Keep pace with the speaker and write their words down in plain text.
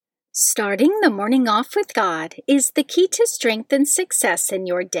Starting the morning off with God is the key to strength and success in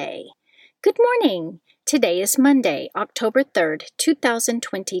your day. Good morning. Today is Monday, October 3rd,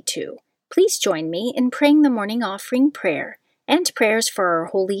 2022. Please join me in praying the morning offering prayer and prayers for our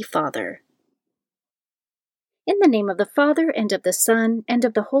Holy Father. In the name of the Father, and of the Son, and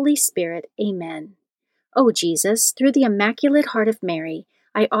of the Holy Spirit, Amen. O Jesus, through the Immaculate Heart of Mary,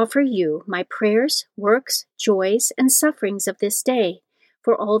 I offer you my prayers, works, joys, and sufferings of this day,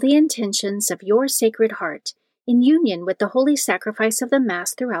 for all the intentions of your Sacred Heart, in union with the holy sacrifice of the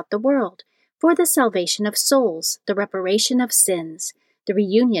Mass throughout the world, for the salvation of souls, the reparation of sins, the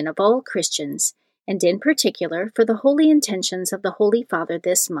reunion of all Christians, and in particular for the holy intentions of the Holy Father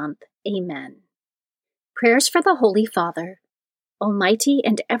this month. Amen. Prayers for the Holy Father. Almighty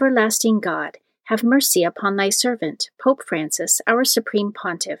and everlasting God, have mercy upon thy servant, Pope Francis, our Supreme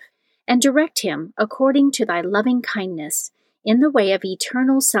Pontiff, and direct him, according to thy loving kindness, in the way of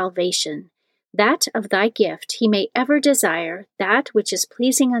eternal salvation, that of thy gift he may ever desire that which is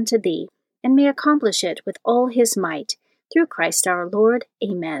pleasing unto thee, and may accomplish it with all his might, through Christ our Lord.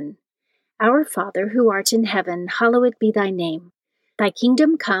 Amen. Our Father, who art in heaven, hallowed be thy name. Thy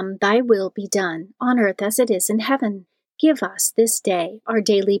kingdom come, thy will be done, on earth as it is in heaven. Give us this day our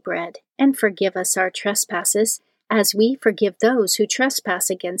daily bread, and forgive us our trespasses, as we forgive those who trespass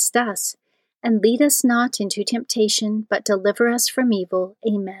against us. And lead us not into temptation, but deliver us from evil.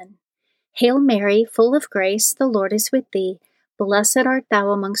 Amen. Hail Mary, full of grace, the Lord is with thee. Blessed art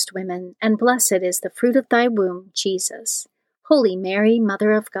thou amongst women, and blessed is the fruit of thy womb, Jesus. Holy Mary,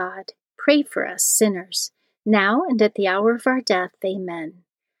 Mother of God, pray for us sinners, now and at the hour of our death. Amen.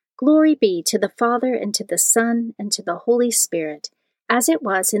 Glory be to the Father, and to the Son, and to the Holy Spirit, as it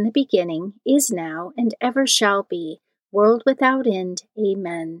was in the beginning, is now, and ever shall be, world without end.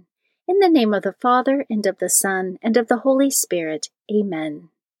 Amen. In the name of the Father, and of the Son, and of the Holy Spirit. Amen.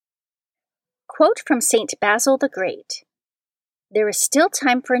 Quote from St. Basil the Great. There is still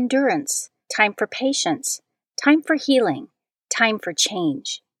time for endurance, time for patience, time for healing, time for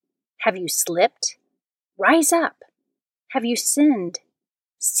change. Have you slipped? Rise up. Have you sinned?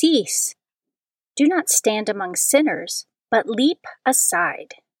 Cease. Do not stand among sinners, but leap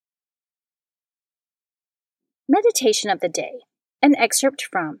aside. Meditation of the Day. An excerpt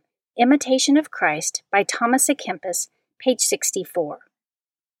from Imitation of Christ by Thomas à Kempis, page 64.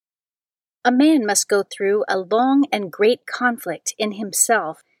 A man must go through a long and great conflict in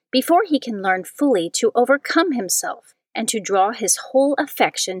himself before he can learn fully to overcome himself and to draw his whole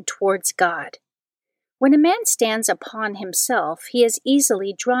affection towards God. When a man stands upon himself, he is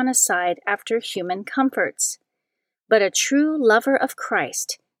easily drawn aside after human comforts. But a true lover of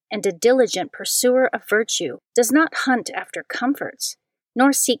Christ and a diligent pursuer of virtue does not hunt after comforts,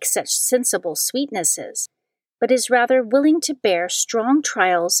 nor seek such sensible sweetnesses, but is rather willing to bear strong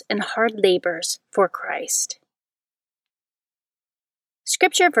trials and hard labors for Christ.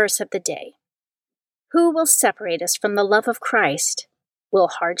 Scripture verse of the day. Who will separate us from the love of Christ? Will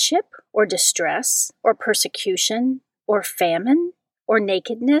hardship, or distress, or persecution, or famine, or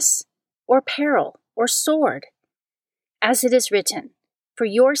nakedness, or peril, or sword? As it is written, for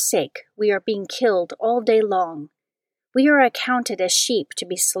your sake we are being killed all day long. We are accounted as sheep to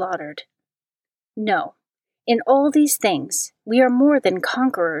be slaughtered. No, in all these things we are more than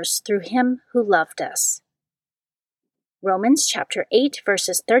conquerors through him who loved us. Romans chapter 8,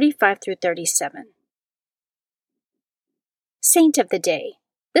 verses 35 through 37. Saint of the Day.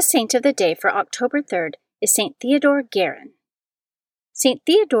 The saint of the day for October 3rd is St. Theodore Guerin. St.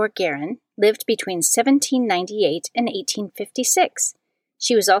 Theodore Guerin lived between 1798 and 1856.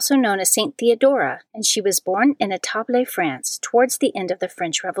 She was also known as St. Theodora, and she was born in Etable, France, towards the end of the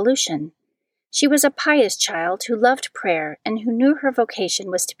French Revolution. She was a pious child who loved prayer and who knew her vocation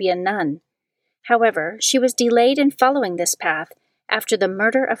was to be a nun. However, she was delayed in following this path after the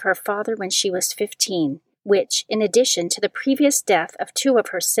murder of her father when she was 15. Which, in addition to the previous death of two of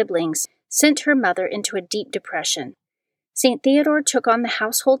her siblings, sent her mother into a deep depression. St. Theodore took on the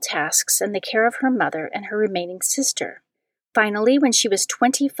household tasks and the care of her mother and her remaining sister. Finally, when she was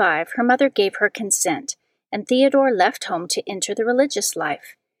 25, her mother gave her consent, and Theodore left home to enter the religious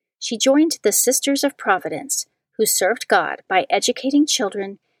life. She joined the Sisters of Providence, who served God by educating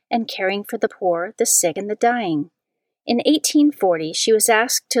children and caring for the poor, the sick, and the dying. In 1840, she was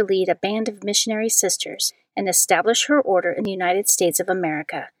asked to lead a band of missionary sisters and establish her order in the United States of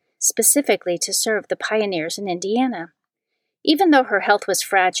America, specifically to serve the pioneers in Indiana. Even though her health was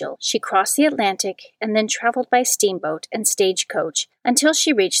fragile, she crossed the Atlantic and then traveled by steamboat and stagecoach until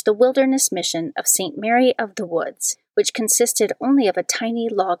she reached the wilderness mission of St. Mary of the Woods, which consisted only of a tiny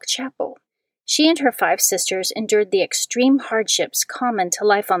log chapel. She and her 5 sisters endured the extreme hardships common to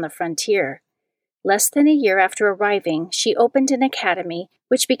life on the frontier. Less than a year after arriving, she opened an academy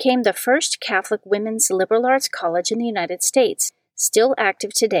which became the first Catholic women's liberal arts college in the United States, still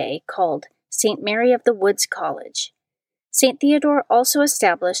active today, called St. Mary of the Woods College. St. Theodore also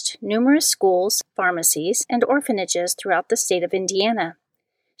established numerous schools, pharmacies, and orphanages throughout the state of Indiana.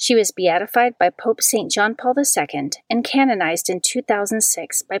 She was beatified by Pope St. John Paul II and canonized in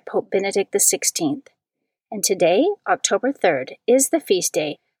 2006 by Pope Benedict XVI. And today, October 3rd, is the feast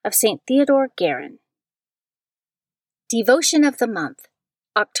day of St. Theodore Guerin. Devotion of the Month.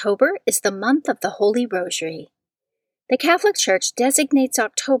 October is the month of the Holy Rosary. The Catholic Church designates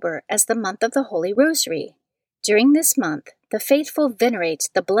October as the month of the Holy Rosary. During this month, the faithful venerate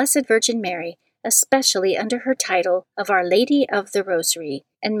the Blessed Virgin Mary, especially under her title of Our Lady of the Rosary,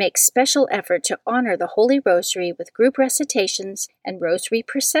 and make special effort to honor the Holy Rosary with group recitations and rosary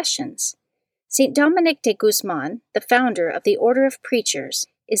processions. St. Dominic de Guzman, the founder of the Order of Preachers,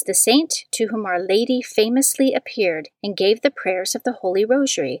 is the saint to whom Our Lady famously appeared and gave the prayers of the Holy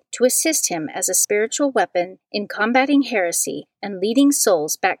Rosary to assist him as a spiritual weapon in combating heresy and leading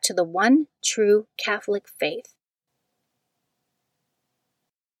souls back to the one true Catholic faith.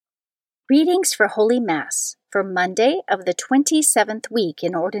 Readings for Holy Mass for Monday of the 27th week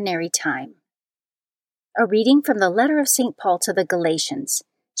in Ordinary Time. A reading from the letter of St. Paul to the Galatians,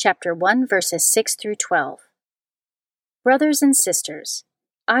 chapter 1, verses 6 through 12. Brothers and sisters,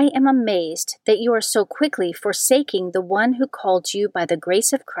 I am amazed that you are so quickly forsaking the one who called you by the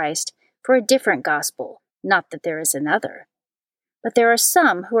grace of Christ for a different gospel, not that there is another. But there are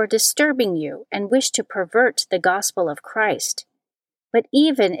some who are disturbing you and wish to pervert the gospel of Christ. But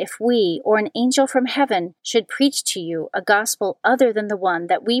even if we or an angel from heaven should preach to you a gospel other than the one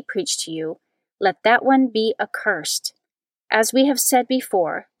that we preach to you, let that one be accursed. As we have said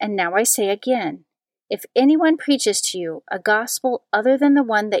before, and now I say again, if anyone preaches to you a gospel other than the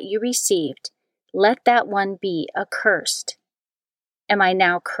one that you received, let that one be accursed. Am I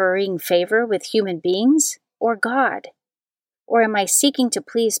now currying favor with human beings or God? Or am I seeking to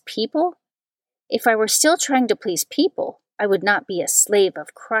please people? If I were still trying to please people, I would not be a slave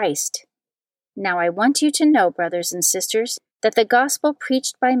of Christ. Now I want you to know, brothers and sisters, that the gospel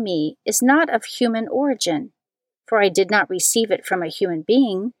preached by me is not of human origin, for I did not receive it from a human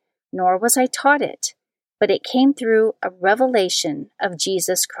being, nor was I taught it, but it came through a revelation of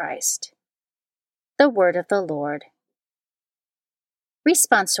Jesus Christ. The Word of the Lord.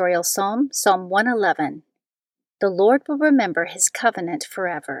 Responsorial Psalm, Psalm 111. The Lord will remember his covenant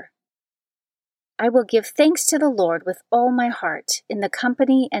forever. I will give thanks to the Lord with all my heart in the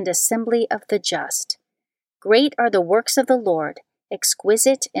company and assembly of the just. Great are the works of the Lord,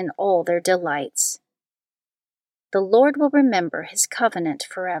 exquisite in all their delights. The Lord will remember his covenant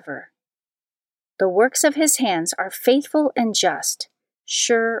forever. The works of his hands are faithful and just.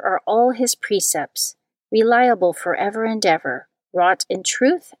 Sure are all his precepts, reliable forever and ever, wrought in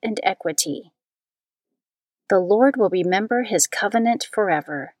truth and equity. The Lord will remember his covenant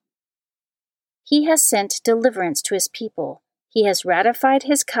forever. He has sent deliverance to his people. He has ratified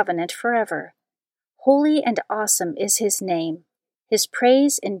his covenant forever. Holy and awesome is his name. His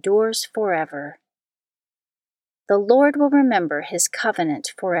praise endures forever. The Lord will remember his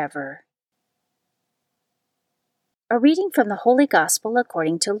covenant forever. A reading from the Holy Gospel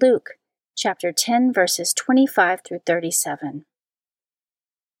according to Luke, chapter 10, verses 25 through 37.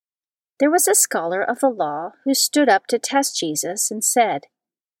 There was a scholar of the law who stood up to test Jesus and said,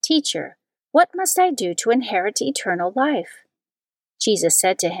 "Teacher, what must I do to inherit eternal life?" Jesus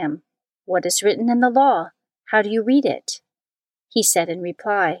said to him, "What is written in the law? How do you read it?" He said in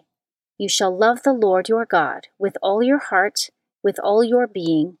reply, "You shall love the Lord your God with all your heart, with all your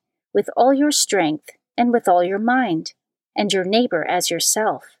being, with all your strength, and with all your mind, and your neighbor as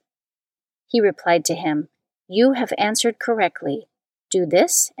yourself." He replied to him, "You have answered correctly. Do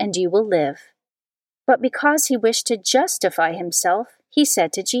this, and you will live." But because he wished to justify himself, he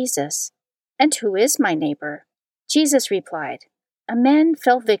said to Jesus, "And who is my neighbor?" Jesus replied, "A man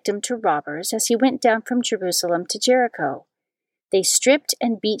fell victim to robbers as he went down from Jerusalem to Jericho. They stripped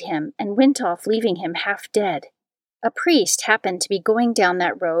and beat him and went off, leaving him half dead. A priest happened to be going down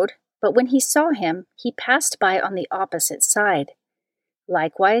that road, but when he saw him, he passed by on the opposite side.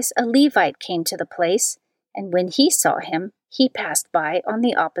 Likewise, a Levite came to the place, and when he saw him, he passed by on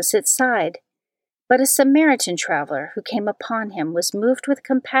the opposite side. But a Samaritan traveler who came upon him was moved with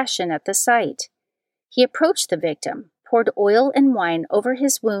compassion at the sight. He approached the victim, poured oil and wine over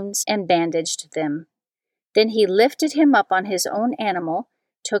his wounds, and bandaged them. Then he lifted him up on his own animal,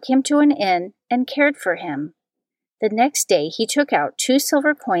 took him to an inn, and cared for him. The next day he took out 2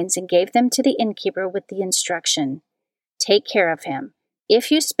 silver coins and gave them to the innkeeper with the instruction, "Take care of him. If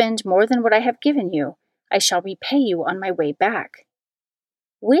you spend more than what I have given you, I shall repay you on my way back."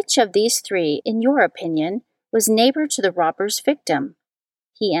 Which of these 3, in your opinion, was neighbor to the robber's victim?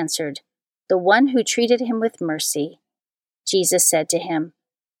 He answered, "The one who treated him with mercy." Jesus said to him,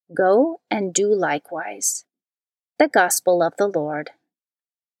 "Go and do likewise." The Gospel of the Lord.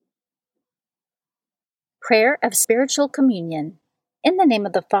 Prayer of Spiritual Communion. In the name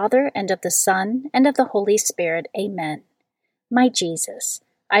of the Father, and of the Son, and of the Holy Spirit. Amen. My Jesus,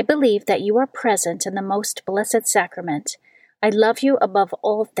 I believe that you are present in the most blessed sacrament. I love you above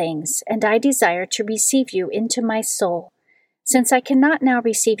all things, and I desire to receive you into my soul. Since I cannot now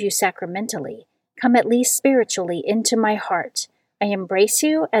receive you sacramentally, come at least spiritually into my heart. I embrace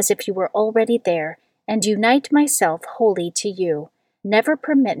you as if you were already there, and unite myself wholly to you. Never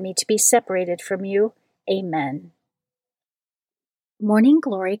permit me to be separated from you. Amen. Morning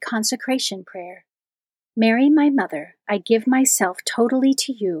Glory Consecration Prayer. Mary, my Mother, I give myself totally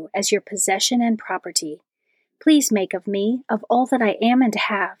to you as your possession and property. Please make of me, of all that I am and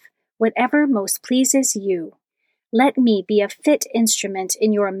have, whatever most pleases you. Let me be a fit instrument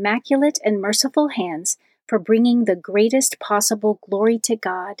in your immaculate and merciful hands for bringing the greatest possible glory to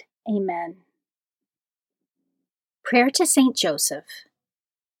God. Amen. Prayer to Saint Joseph.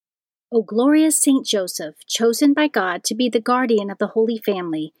 O glorious Saint Joseph, chosen by God to be the guardian of the Holy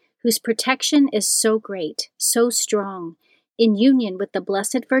Family, whose protection is so great, so strong, in union with the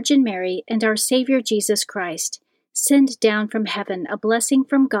Blessed Virgin Mary and our Savior Jesus Christ, send down from heaven a blessing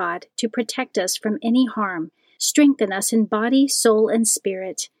from God to protect us from any harm, strengthen us in body, soul, and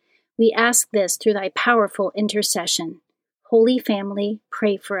spirit. We ask this through thy powerful intercession. Holy Family,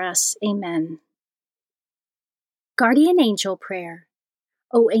 pray for us. Amen. Guardian Angel Prayer.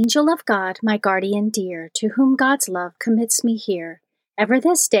 O angel of God, my guardian dear, to whom God's love commits me here, ever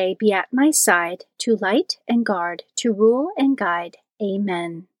this day be at my side, to light and guard, to rule and guide.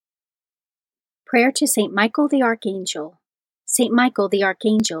 Amen. Prayer to Saint Michael the Archangel. Saint Michael the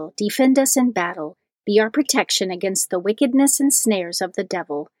Archangel, defend us in battle, be our protection against the wickedness and snares of the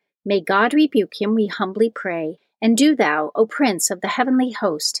devil. May God rebuke him, we humbly pray, and do thou, O Prince of the heavenly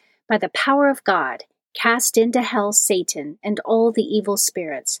host, by the power of God, cast into hell Satan and all the evil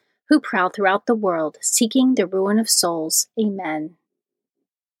spirits who prowl throughout the world, seeking the ruin of souls. Amen.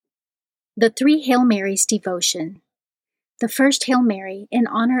 The 3 Hail Marys Devotion. The first Hail Mary, in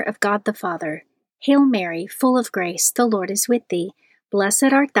honor of God the Father. Hail Mary, full of grace, the Lord is with thee.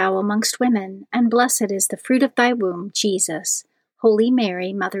 Blessed art thou amongst women, and blessed is the fruit of thy womb, Jesus. Holy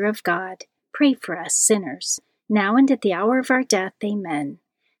Mary, Mother of God, pray for us sinners, now and at the hour of our death. Amen.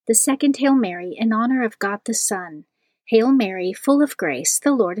 The second Hail Mary, in honor of God the Son. Hail Mary, full of grace,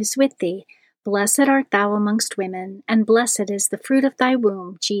 the Lord is with thee. Blessed art thou amongst women, and blessed is the fruit of thy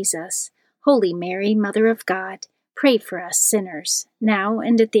womb, Jesus. Holy Mary, Mother of God, pray for us sinners, now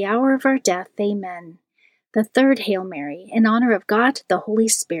and at the hour of our death. Amen. The third Hail Mary, in honor of God the Holy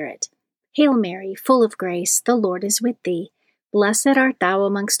Spirit. Hail Mary, full of grace, the Lord is with thee. Blessed art thou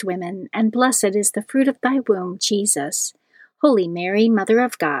amongst women, and blessed is the fruit of thy womb, Jesus. Holy Mary, Mother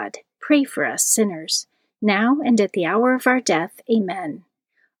of God, pray for us sinners, now and at the hour of our death. Amen.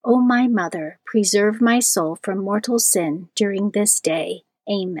 O my Mother, preserve my soul from mortal sin during this day.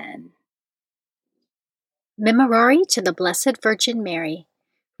 Amen. Memorare to the Blessed Virgin Mary.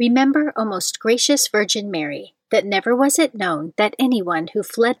 Remember, O most gracious Virgin Mary, that never was it known that anyone who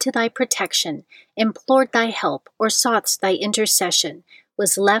fled to thy protection, implored thy help, or sought thy intercession,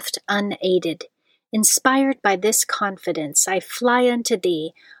 was left unaided. Inspired by this confidence, I fly unto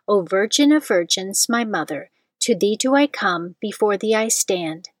thee, O Virgin of Virgins, my Mother. To thee do I come, before thee I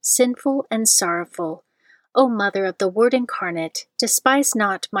stand, sinful and sorrowful. O Mother of the Word incarnate, despise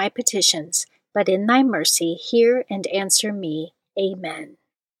not my petitions, but in thy mercy hear and answer me. Amen.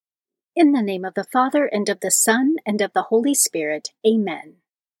 In the name of the Father, and of the Son, and of the Holy Spirit. Amen.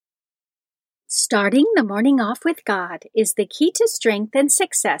 Starting the morning off with God is the key to strength and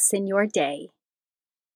success in your day.